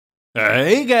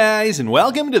Hey guys, and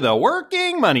welcome to the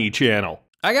Working Money Channel.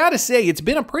 I gotta say, it's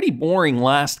been a pretty boring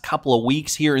last couple of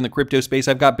weeks here in the crypto space.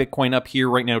 I've got Bitcoin up here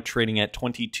right now trading at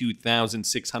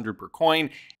 22,600 per coin.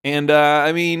 And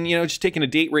just taking a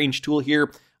date range tool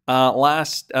here,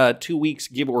 last 2 weeks,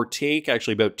 give or take,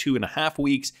 actually about 2.5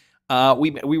 weeks,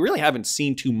 we really haven't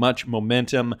seen too much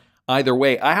momentum either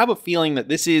way. I have a feeling that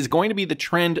this is going to be the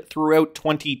trend throughout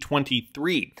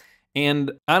 2023.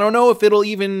 And I don't know if it'll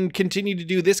even continue to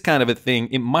do this kind of a thing.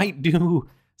 It might do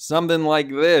something like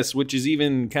this, which is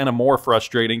even kind of more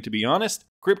frustrating, to be honest.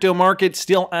 Crypto market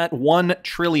still at $1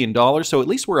 trillion, so at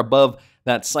least we're above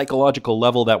that psychological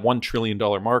level, that $1 trillion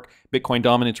mark. Bitcoin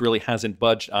dominance really hasn't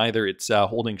budged either. It's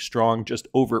holding strong, just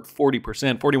over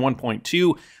 40%,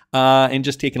 41.2. And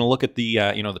just taking a look at the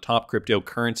the top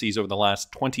cryptocurrencies over the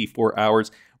last 24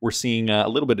 hours, we're seeing a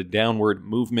little bit of downward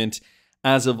movement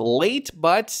as of late,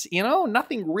 but,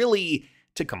 nothing really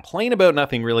to complain about,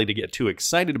 nothing really to get too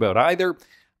excited about either.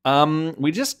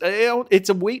 It's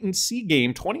a wait and see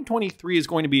game. 2023 is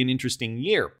going to be an interesting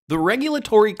year. The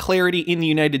regulatory clarity in the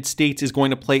United States is going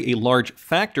to play a large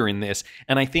factor in this,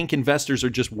 and I think investors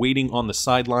are just waiting on the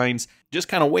sidelines, just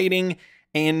kind of waiting,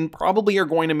 and probably are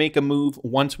going to make a move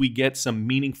once we get some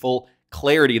meaningful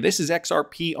clarity. This is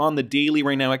XRP on the daily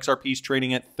right now. XRP is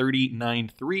trading at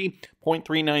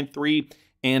 0.393,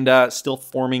 and still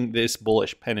forming this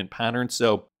bullish pennant pattern.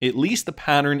 So at least the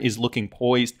pattern is looking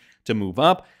poised to move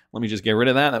up. Let me just get rid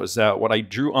of that. That was what I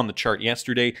drew on the chart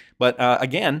yesterday. But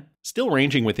again, still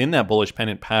ranging within that bullish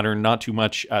pennant pattern. Not too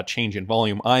much change in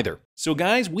volume either. So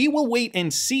guys, we will wait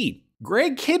and see.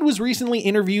 Greg Kidd was recently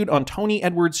interviewed on Tony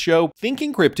Edwards' show,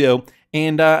 Thinking Crypto,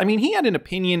 and he had an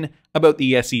opinion about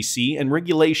the SEC and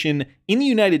regulation in the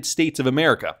United States of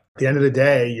America. At the end of the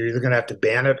day, you're either going to have to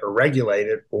ban it or regulate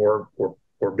it, or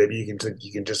maybe you can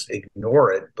just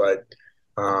ignore it. But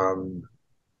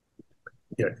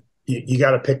you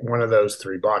got to pick one of those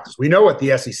three boxes. We know what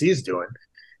the SEC is doing.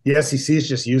 The SEC is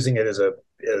just using it as an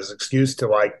excuse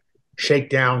to shake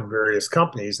down various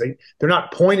companies. They're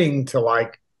not pointing to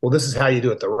well, this is how you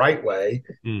do it the right way,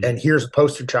 and here's a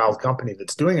poster child company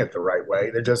that's doing it the right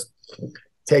way. They're just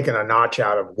taking a notch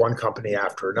out of one company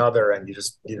after another, and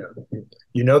you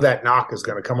know that knock is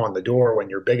going to come on the door when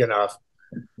you're big enough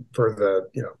for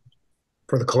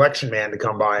the collection man to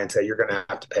come by and say you're going to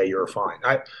have to pay your fine.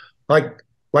 Like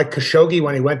Khashoggi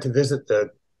when he went to visit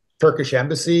the Turkish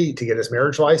embassy to get his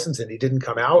marriage license and he didn't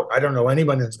come out. I don't know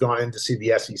anyone who's gone in to see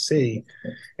the SEC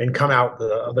and come out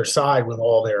the other side with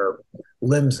all their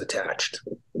limbs attached.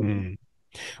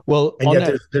 Well, and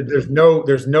yet there's no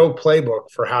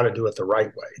playbook for how to do it the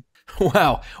right way.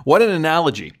 Wow, what an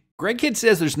analogy. Greg Kidd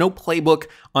says there's no playbook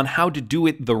on how to do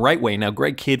it the right way. Now,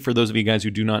 Greg Kidd, for those of you guys who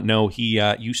do not know, he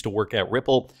used to work at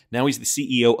Riddle. Now he's the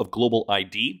CEO of Global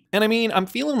ID. And I'm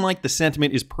feeling like the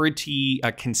sentiment is pretty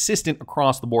consistent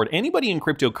across the board. Anybody in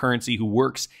cryptocurrency who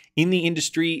works in the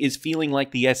industry is feeling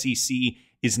like the SEC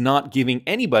is not giving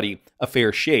anybody a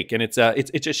fair shake. And it's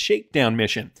a shakedown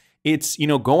mission. It's,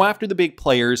 go after the big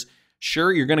players.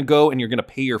 Sure, you're going to go and you're going to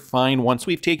pay your fine once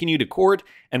we've taken you to court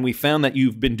and we found that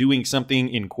you've been doing something,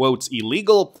 in quotes,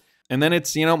 illegal. And then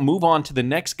it's, move on to the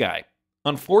next guy.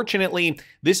 Unfortunately,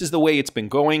 this is the way it's been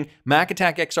going. Mac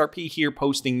Attack XRP here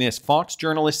posting this. Fox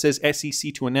journalist says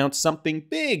SEC to announce something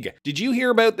big. Did you hear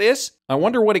about this? I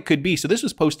wonder what it could be. So this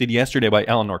was posted yesterday by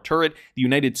Eleanor Turret. The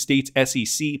United States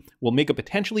SEC will make a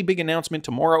potentially big announcement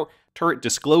tomorrow. Turret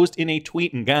disclosed in a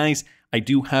tweet. And guys, I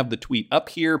do have the tweet up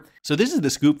here. So this is the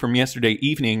scoop from yesterday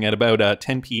evening at about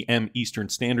 10 p.m. Eastern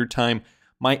Standard Time.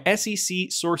 My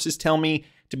SEC sources tell me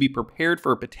to be prepared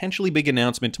for a potentially big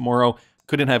announcement tomorrow.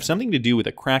 Could it have something to do with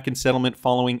a Kraken settlement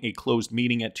following a closed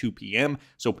meeting at 2 p.m.?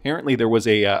 So apparently there was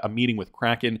a meeting with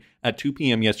Kraken at 2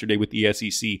 p.m. yesterday with the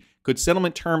SEC. Could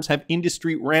settlement terms have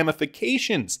industry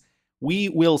ramifications? We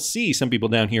will see. Some people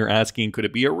down here asking, could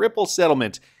it be a Ripple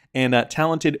settlement? And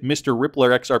talented Mr.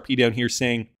 Rippler XRP down here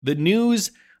saying, the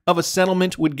news of a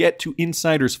settlement would get to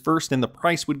insiders first and the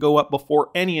price would go up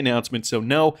before any announcement. So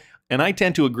no. And I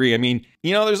tend to agree.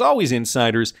 There's always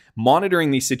insiders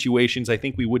monitoring these situations. I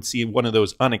think we would see one of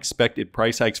those unexpected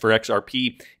price hikes for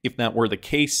XRP if that were the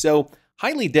case. So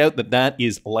highly doubt that that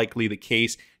is likely the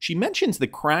case. She mentions the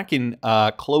Kraken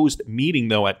closed meeting,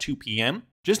 though, at 2 p.m.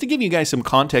 Just to give you guys some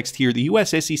context here, the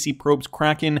US SEC probes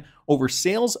Kraken over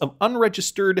sales of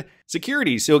unregistered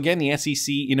securities. So again, the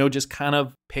SEC, just kind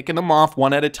of picking them off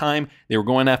one at a time. They were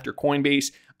going after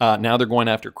Coinbase. Now they're going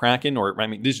after Kraken,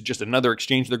 this is just another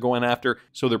exchange they're going after.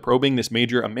 So they're probing this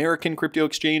major American crypto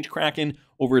exchange, Kraken,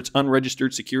 over its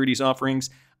unregistered securities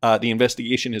offerings. The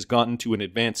investigation has gotten to an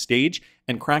advanced stage,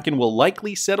 and Kraken will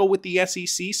likely settle with the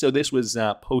SEC. So this was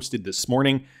posted this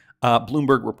morning.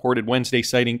 Bloomberg reported Wednesday,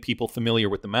 citing people familiar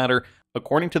with the matter.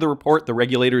 According to the report, the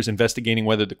regulator is investigating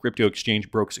whether the crypto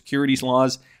exchange broke securities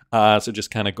laws. So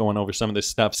just kind of going over some of this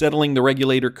stuff. Settling the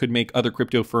regulator could make other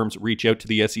crypto firms reach out to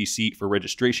the SEC for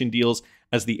registration deals,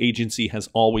 as the agency has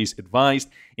always advised.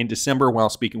 In December, while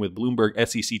speaking with Bloomberg,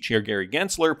 SEC Chair Gary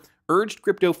Gensler urged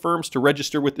crypto firms to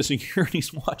register with the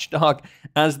securities watchdog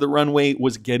as the runway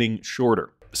was getting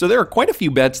shorter. So there are quite a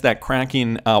few bets that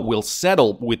Kraken will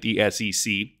settle with the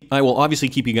SEC. I will obviously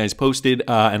keep you guys posted,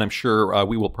 and I'm sure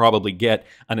we will probably get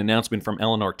an announcement from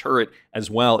Eleanor Turret as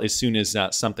well as soon as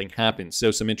something happens.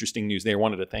 So some interesting news there.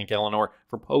 Wanted to thank Eleanor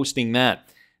for posting that.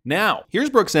 Now,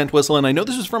 here's Brooks Entwistle, and I know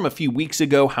this was from a few weeks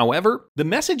ago. However, the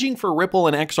messaging for Ripple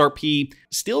and XRP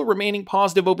still remaining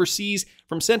positive overseas.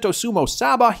 From Sentosumo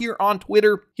Saba here on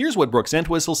Twitter, here's what Brooks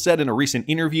Entwistle said in a recent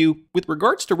interview with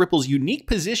regards to Ripple's unique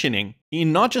positioning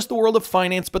in not just the world of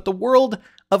finance, but the world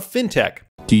of fintech.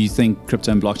 Do you think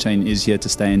crypto and blockchain is here to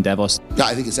stay in Davos? Yeah,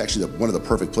 I think it's actually one of the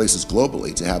perfect places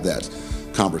globally to have that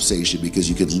conversation, because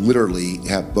you could literally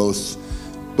have both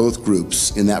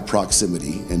groups in that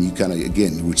proximity, and you kind of,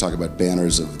 again, we talk about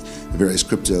banners of the various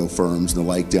crypto firms and the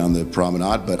like down the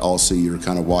promenade, but also you're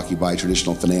kind of walking by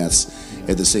traditional finance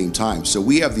at the same time. So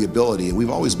we have the ability, and we've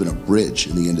always been a bridge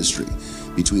in the industry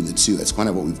between the two. That's kind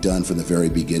of what we've done from the very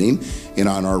beginning. And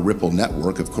on our Ripple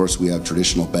network, of course, we have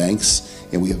traditional banks,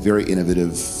 and we have very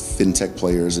innovative fintech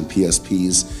players and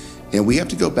PSPs, and we have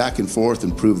to go back and forth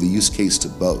and prove the use case to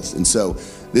both. And so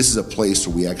this is a place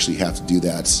where we actually have to do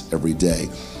that every day.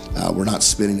 We're not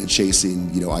spinning and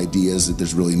chasing, ideas that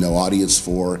there's really no audience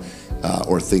for,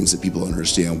 or things that people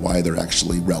understand why they're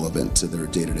actually relevant to their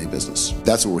day-to-day business.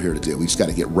 That's what we're here to do. We just got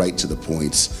to get right to the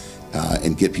points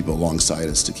and get people alongside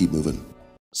us to keep moving.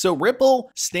 So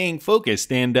Ripple staying focused,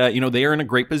 and they are in a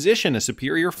great position, a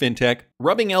superior fintech,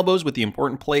 rubbing elbows with the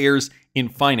important players in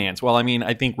finance. Well,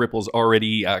 I think Ripple's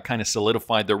already kind of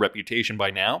solidified their reputation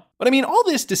by now. But all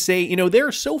this to say,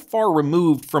 they're so far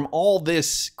removed from all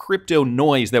this crypto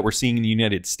noise that we're seeing in the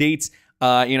United States.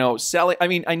 Selling.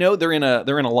 I know they're in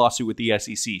a lawsuit with the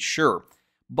SEC, sure.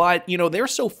 But, they're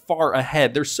so far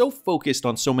ahead. They're so focused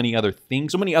on so many other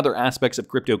things, so many other aspects of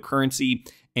cryptocurrency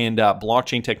and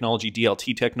blockchain technology,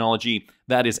 DLT technology,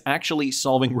 that is actually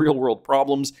solving real-world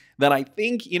problems, that I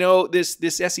think, this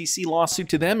SEC lawsuit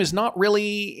to them is not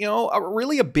really,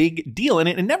 really a big deal. And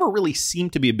it never really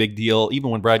seemed to be a big deal, even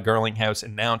when Brad Garlinghouse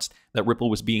announced that Ripple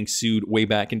was being sued way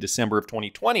back in December of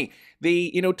 2020.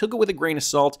 They, took it with a grain of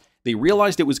salt. They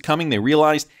realized it was coming. They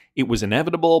realized it was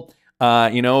inevitable.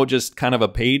 Just kind of a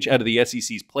page out of the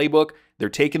SEC's playbook. They're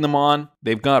taking them on.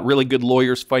 They've got really good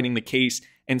lawyers fighting the case.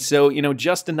 And so,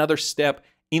 just another step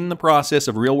in the process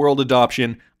of real-world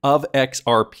adoption of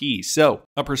XRP. So,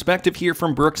 a perspective here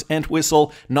from Brooks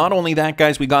Entwistle. Not only that,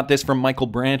 guys, we got this from Michael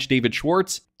Branch. David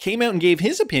Schwartz came out and gave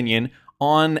his opinion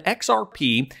on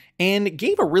XRP and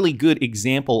gave a really good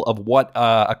example of what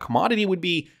a commodity would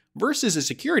be versus a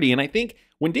security. And I think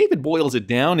when David boils it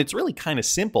down, it's really kind of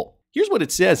simple. Here's what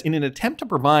it says. In an attempt to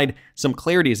provide some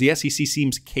clarity, as the SEC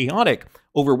seems chaotic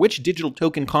over which digital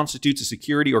token constitutes a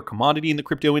security or commodity in the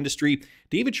crypto industry,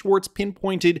 David Schwartz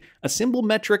pinpointed a simple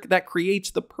metric that creates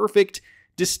the perfect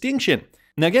distinction.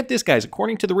 Now get this, guys.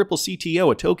 According to the Ripple CTO,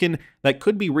 a token that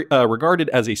could be regarded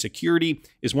as a security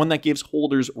is one that gives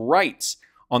holders rights.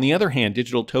 On the other hand,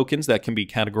 digital tokens that can be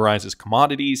categorized as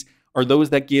commodities are those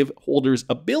that give holders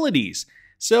abilities.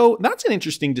 So that's an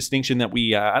interesting distinction that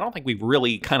I don't think we've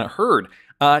really kind of heard.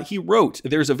 He wrote,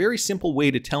 there's a very simple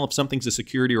way to tell if something's a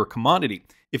security or a commodity.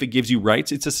 If it gives you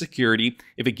rights, it's a security.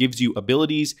 If it gives you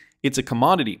abilities, it's a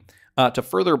commodity. To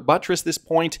further buttress this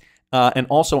point and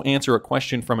also answer a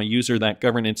question from a user that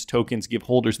governance tokens give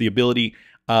holders the ability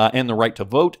and the right to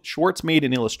vote, Schwartz made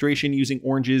an illustration using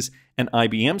oranges and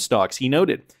IBM stocks. He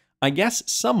noted, I guess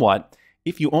somewhat,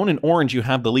 if you own an orange, you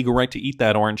have the legal right to eat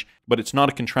that orange, but it's not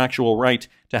a contractual right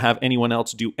to have anyone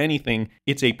else do anything.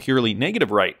 It's a purely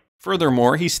negative right.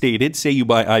 Furthermore, he stated, say you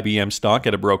buy IBM stock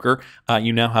at a broker,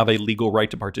 you now have a legal right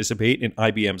to participate in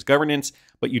IBM's governance,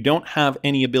 but you don't have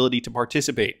any ability to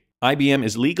participate. IBM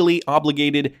is legally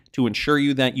obligated to ensure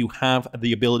you that you have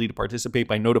the ability to participate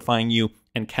by notifying you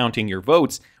and counting your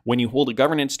votes. When you hold a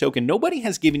governance token, nobody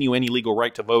has given you any legal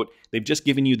right to vote. They've just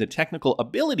given you the technical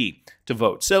ability to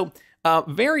vote. So,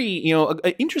 very,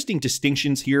 interesting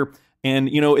distinctions here. And,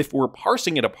 if we're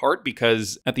parsing it apart,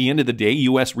 because at the end of the day,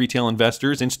 U.S. retail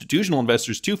investors, institutional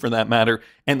investors too, for that matter,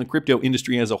 and the crypto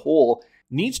industry as a whole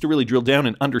needs to really drill down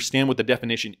and understand what the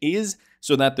definition is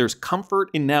so that there's comfort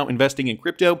in now investing in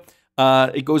crypto.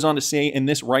 It goes on to say, and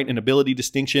this right and ability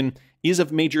distinction is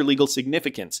of major legal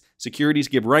significance. Securities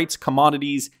give rights,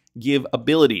 commodities give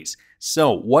abilities.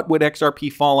 So what would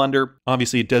XRP fall under?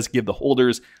 Obviously, it does give the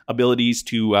holders abilities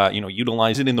to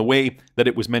utilize it in the way that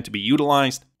it was meant to be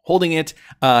utilized, holding it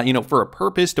for a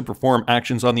purpose to perform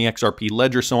actions on the XRP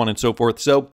ledger, so on and so forth.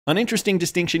 So an interesting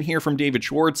distinction here from David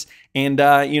Schwartz. And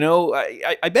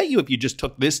I bet you if you just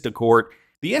took this to court,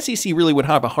 the SEC really would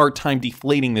have a hard time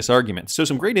deflating this argument. So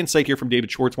some great insight here from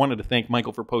David Schwartz. Wanted to thank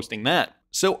Michael for posting that.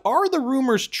 So are the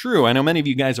rumors true? I know many of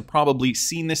you guys have probably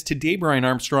seen this today. Brian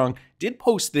Armstrong did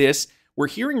post this. We're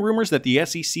hearing rumors that the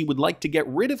SEC would like to get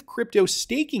rid of crypto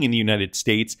staking in the United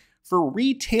States for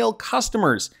retail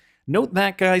customers. Note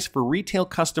that, guys, for retail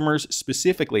customers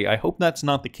specifically. I hope that's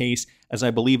not the case, as I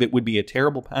believe it would be a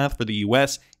terrible path for the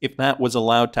US if that was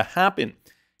allowed to happen.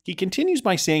 He continues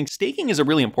by saying, staking is a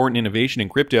really important innovation in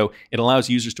crypto. It allows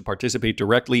users to participate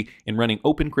directly in running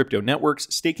open crypto networks.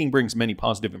 Staking brings many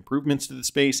positive improvements to the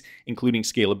space, including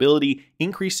scalability,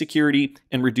 increased security,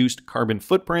 and reduced carbon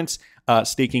footprints.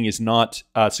 Staking is not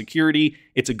security.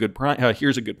 It's a good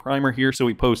here's a good primer here. So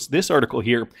he posts this article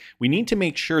here. We need to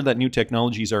make sure that new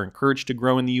technologies are encouraged to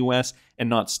grow in the US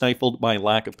and not stifled by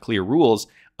lack of clear rules.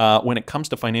 When it comes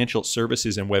to financial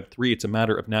services and Web3, it's a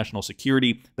matter of national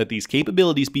security that these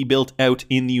capabilities be built out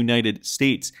in the United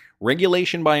States.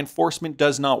 Regulation by enforcement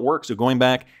does not work. So going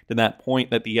back to that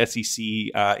point that the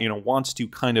SEC wants to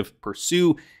kind of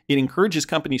pursue, it encourages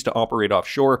companies to operate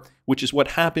offshore, which is what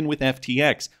happened with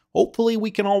FTX. Hopefully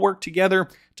we can all work together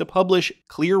to publish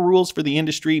clear rules for the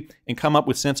industry and come up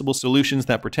with sensible solutions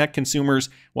that protect consumers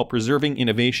while preserving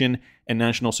innovation and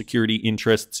national security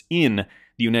interests in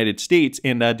the United States.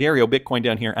 And Dario Bitcoin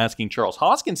down here asking Charles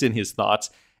Hoskinson his thoughts.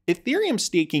 Ethereum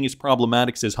staking is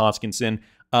problematic, says Hoskinson.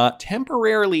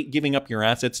 Temporarily giving up your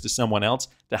assets to someone else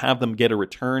to have them get a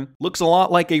return looks a lot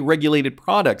like a regulated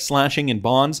product. Slashing in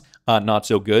bonds, not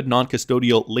so good.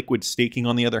 Non-custodial liquid staking,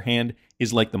 on the other hand,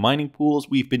 is like the mining pools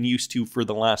we've been used to for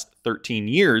the last 13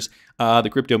 years. The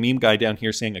crypto meme guy down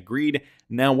here saying agreed.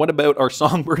 Now, what about our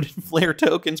Songbird and Flare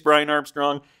tokens, Brian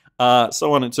Armstrong?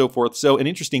 So on and so forth. So an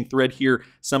interesting thread here.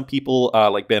 Some people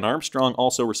like Ben Armstrong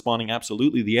also responding,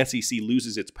 absolutely, the SEC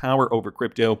loses its power over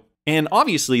crypto. And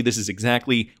obviously, this is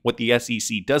exactly what the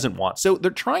SEC doesn't want. So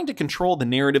they're trying to control the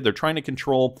narrative. They're trying to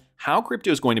control how crypto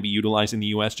is going to be utilized in the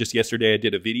US. Just yesterday, I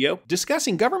did a video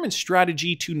discussing government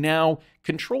strategy to now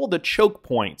control the choke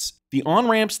points, the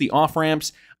on-ramps, the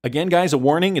off-ramps. Again, guys, a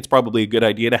warning, it's probably a good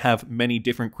idea to have many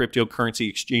different cryptocurrency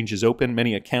exchanges open,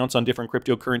 many accounts on different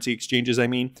cryptocurrency exchanges, I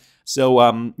mean. So,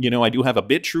 I do have a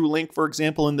BITRUE link, for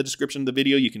example, in the description of the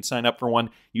video. You can sign up for one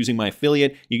using my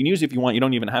affiliate. You can use it if you want. You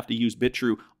don't even have to use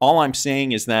BITRUE. All I'm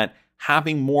saying is that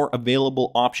having more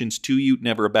available options to you,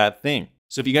 never a bad thing.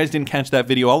 So if you guys didn't catch that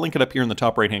video, I'll link it up here in the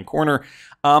top right-hand corner.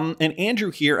 And Andrew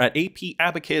here at AP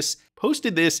Abacus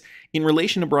posted this in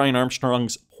relation to Brian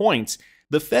Armstrong's points.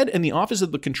 The Fed and the Office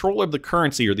of the Controller of the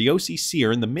Currency, or the OCC,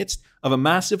 are in the midst of a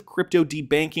massive crypto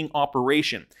debanking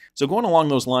operation. So going along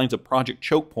those lines of Project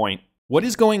Choke Point, what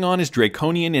is going on is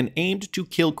draconian and aimed to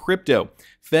kill crypto.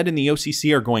 Fed and the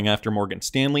OCC are going after Morgan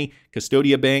Stanley,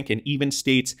 Custodia Bank, and even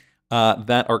states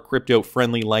that are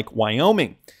crypto-friendly like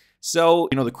Wyoming. So,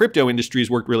 the crypto industry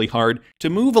has worked really hard to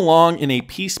move along in a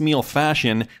piecemeal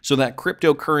fashion so that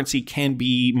cryptocurrency can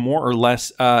be more or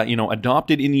less,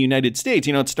 adopted in the United States.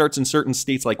 It starts in certain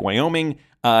states like Wyoming,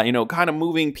 kind of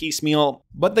moving piecemeal.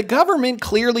 But the government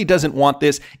clearly doesn't want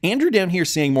this. Andrew down here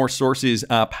saying more sources,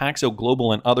 Paxo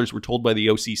Global and others were told by the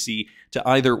OCC to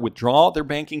either withdraw their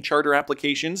banking charter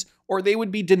applications or they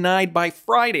would be denied by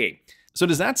Friday. So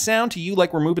does that sound to you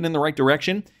like we're moving in the right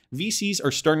direction? VCs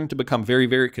are starting to become very,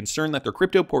 very concerned that their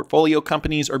crypto portfolio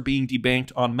companies are being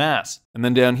debanked en masse. And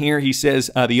then down here, he says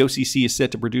the OCC is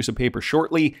set to produce a paper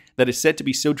shortly that is said to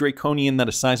be so draconian that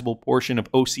a sizable portion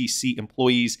of OCC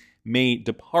employees may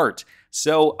depart.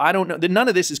 So I don't know. None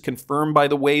of this is confirmed, by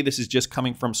the way. This is just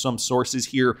coming from some sources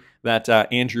here that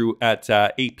Andrew at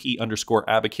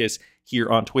AP_Abacus here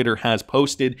on Twitter has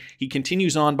posted. He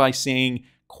continues on by saying,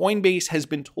 Coinbase has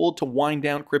been told to wind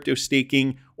down crypto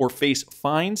staking or face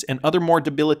fines and other more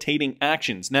debilitating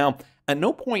actions. Now, at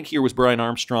no point here was Brian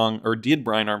Armstrong, or did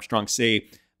Brian Armstrong say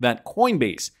that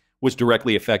Coinbase was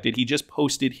directly affected. He just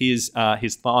posted his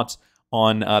thoughts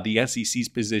on the SEC's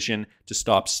position to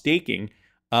stop staking.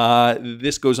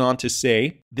 This goes on to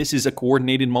say, this is a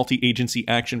coordinated multi-agency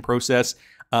action process.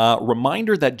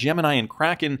 Reminder that Gemini and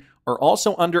Kraken are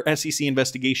also under SEC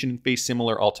investigation and face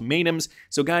similar ultimatums.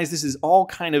 So guys, this is all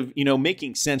kind of,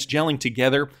 making sense, gelling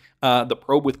together. The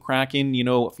probe with Kraken,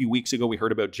 a few weeks ago we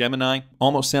heard about Gemini.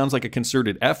 Almost sounds like a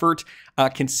concerted effort.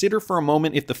 Consider for a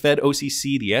moment if the Fed,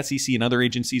 OCC, the SEC, and other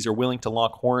agencies are willing to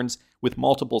lock horns with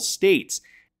multiple states.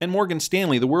 And Morgan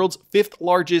Stanley, the world's 5th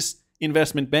largest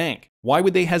investment bank? Why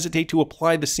would they hesitate to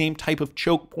apply the same type of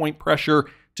choke point pressure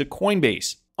to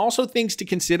Coinbase? Also, things to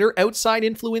consider: outside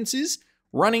influences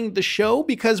running the show,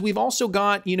 because we've also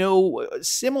got,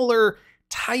 similar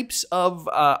types of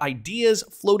ideas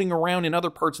floating around in other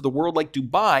parts of the world like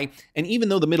Dubai. And even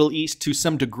though the Middle East to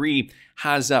some degree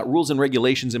has rules and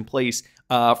regulations in place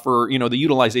for the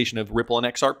utilization of Ripple and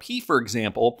XRP, for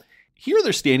example, here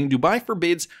they're stating Dubai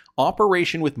forbids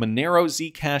operation with Monero,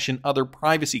 Zcash, and other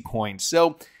privacy coins.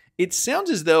 So it sounds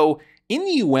as though in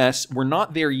the US, we're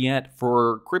not there yet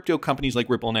for crypto companies like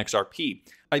Ripple and XRP.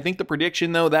 I think the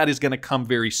prediction, though, that is going to come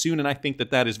very soon, and I think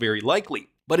that that is very likely.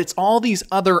 But it's all these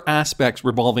other aspects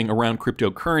revolving around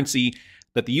cryptocurrency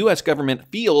that the US government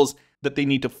feels that they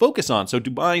need to focus on. So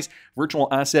Dubai's Virtual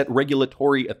Asset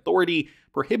Regulatory Authority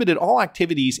prohibited all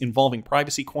activities involving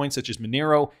privacy coins such as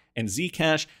Monero and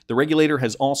Zcash. The regulator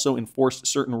has also enforced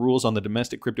certain rules on the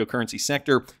domestic cryptocurrency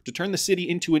sector to turn the city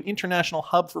into an international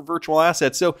hub for virtual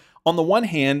assets. So on the one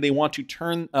hand, they want to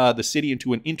turn the city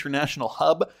into an international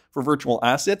hub for virtual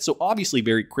assets. So obviously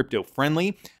very crypto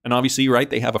friendly. And obviously, right,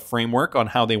 they have a framework on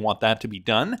how they want that to be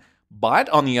done. But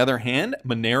on the other hand,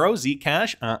 Monero,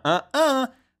 Zcash,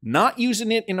 not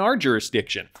using it in our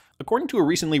jurisdiction. According to a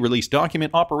recently released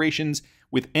document, operations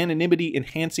with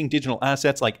anonymity-enhancing digital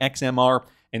assets like XMR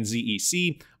and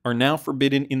ZEC are now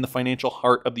forbidden in the financial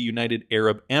heart of the United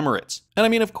Arab Emirates. And I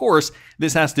mean, of course,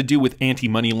 this has to do with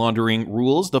anti-money laundering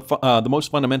rules. The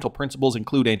most fundamental principles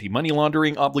include anti-money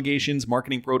laundering obligations,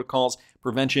 marketing protocols,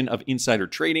 prevention of insider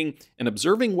trading, and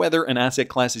observing whether an asset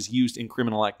class is used in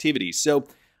criminal activities. So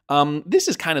this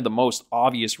is kind of the most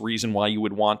obvious reason why you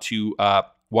would want to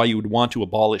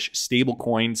abolish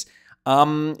stablecoins.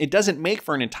 It doesn't make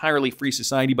for an entirely free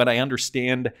society, but I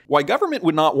understand why government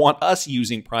would not want us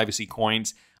using privacy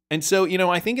coins. And so,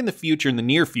 I think in the future, in the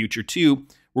near future too,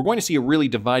 we're going to see a really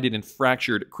divided and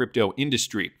fractured crypto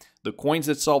industry. The coins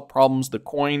that solve problems, the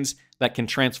coins that can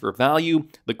transfer value,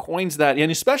 the coins that,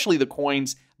 and especially the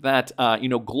coins that,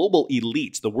 global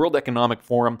elites, the World Economic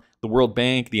Forum, the World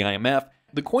Bank, the IMF,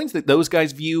 the coins that those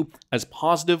guys view as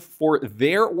positive for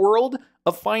their world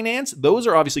of finance, those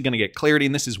are obviously going to get clarity,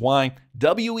 and this is why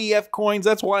WEF coins,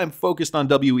 that's why I'm focused on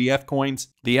WEF coins,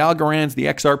 the Algorands, the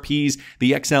XRPs,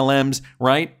 the XLMs,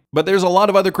 right? But there's a lot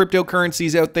of other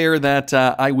cryptocurrencies out there that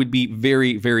I would be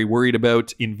very, very worried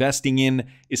about investing in,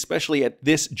 especially at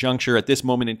this juncture, at this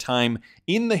moment in time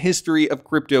in the history of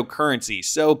cryptocurrency.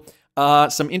 So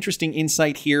some interesting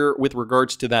insight here with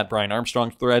regards to that Brian Armstrong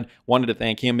thread. Wanted to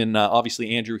thank him and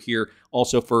obviously Andrew here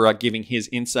also for giving his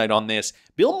insight on this.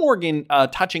 Bill Morgan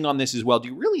touching on this as well. Do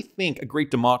you really think a great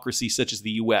democracy such as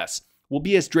the US will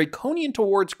be as draconian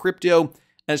towards crypto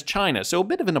as China? So a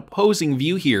bit of an opposing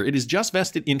view here. It is just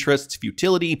vested interests,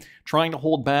 futility, trying to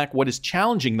hold back what is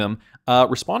challenging them.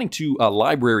 Responding to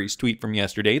Library's tweet from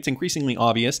yesterday, it's increasingly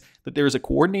obvious that there is a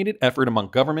coordinated effort among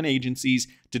government agencies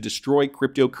to destroy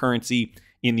cryptocurrency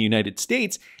in the United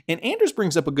States. And Anders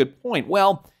brings up a good point.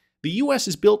 Well, the US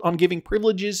is built on giving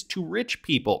privileges to rich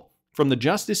people, from the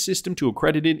justice system to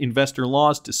accredited investor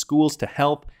laws to schools to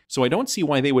health. So I don't see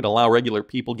why they would allow regular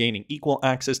people gaining equal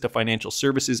access to financial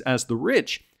services as the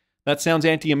rich. That sounds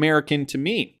anti-American to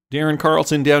me. Darren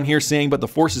Carlson down here saying, but the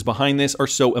forces behind this are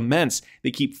so immense.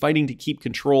 They keep fighting to keep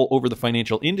control over the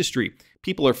financial industry.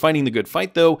 People are fighting the good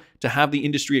fight, though, to have the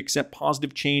industry accept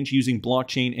positive change using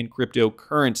blockchain and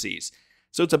cryptocurrencies.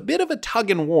 So it's a bit of a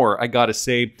tug and war, I gotta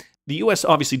say. The US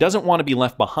obviously doesn't want to be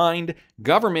left behind.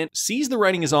 Government sees the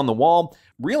writing is on the wall,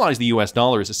 realize the US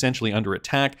dollar is essentially under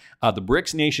attack. The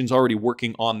BRICS nations already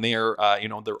working on their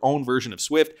own version of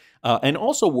SWIFT, and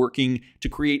also working to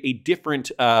create a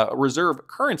different reserve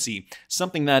currency,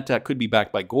 something that could be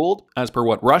backed by gold, as per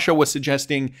what Russia was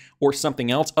suggesting, or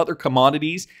something else, other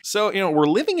commodities. So, we're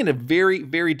living in a very,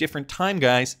 very different time,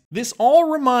 guys. This all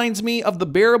reminds me of the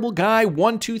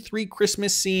Bearableguy123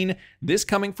 Christmas scene, this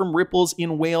coming from Ripples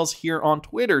in Wales here on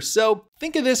Twitter. So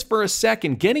think of this for a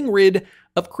second, getting rid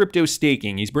of crypto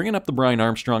staking. He's bringing up the Brian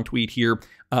Armstrong tweet here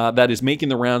that is making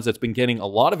the rounds, that's been getting a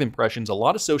lot of impressions, a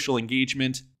lot of social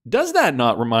engagement. Does that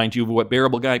not remind you of what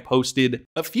Bearableguy posted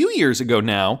a few years ago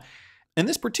now? And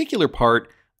this particular part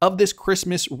of this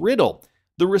Christmas riddle,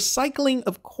 the recycling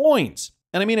of coins.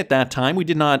 And I mean, at that time, we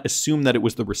did not assume that it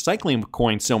was the recycling of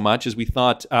coins so much as we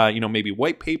thought, maybe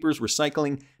white papers,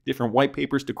 recycling different white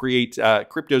papers to create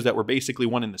cryptos that were basically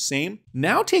one and the same.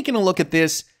 Now taking a look at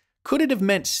this, could it have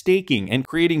meant staking and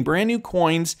creating brand new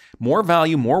coins, more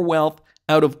value, more wealth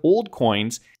out of old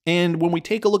coins? And when we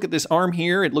take a look at this arm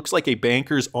here, it looks like a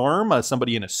banker's arm,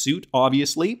 somebody in a suit,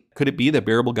 obviously. Could it be that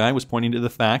Bearableguy was pointing to the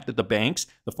fact that the banks,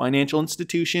 the financial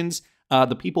institutions,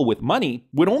 the people with money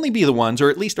would only be the ones, or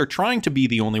at least are trying to be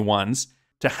the only ones,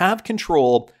 to have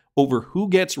control over who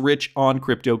gets rich on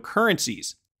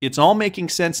cryptocurrencies. It's all making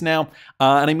sense now.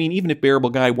 And I mean, even if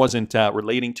Bearableguy wasn't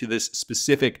relating to this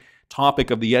specific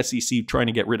topic of the SEC trying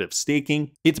to get rid of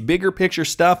staking, it's bigger picture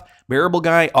stuff.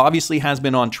 Bearableguy obviously has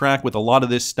been on track with a lot of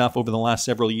this stuff over the last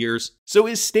several years. So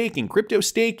is staking, crypto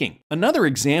staking, another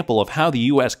example of how the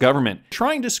US government is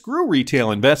trying to screw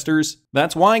retail investors.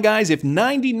 That's why, guys, if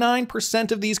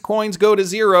 99% of these coins go to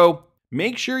zero,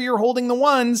 make sure you're holding the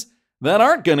ones that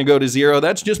aren't going to go to zero.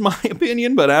 That's just my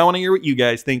opinion, but I want to hear what you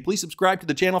guys think. Please subscribe to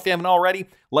the channel if you haven't already.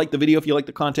 Like the video if you like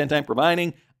the content I'm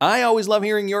providing. I always love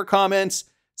hearing your comments.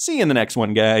 See you in the next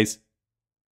one, guys.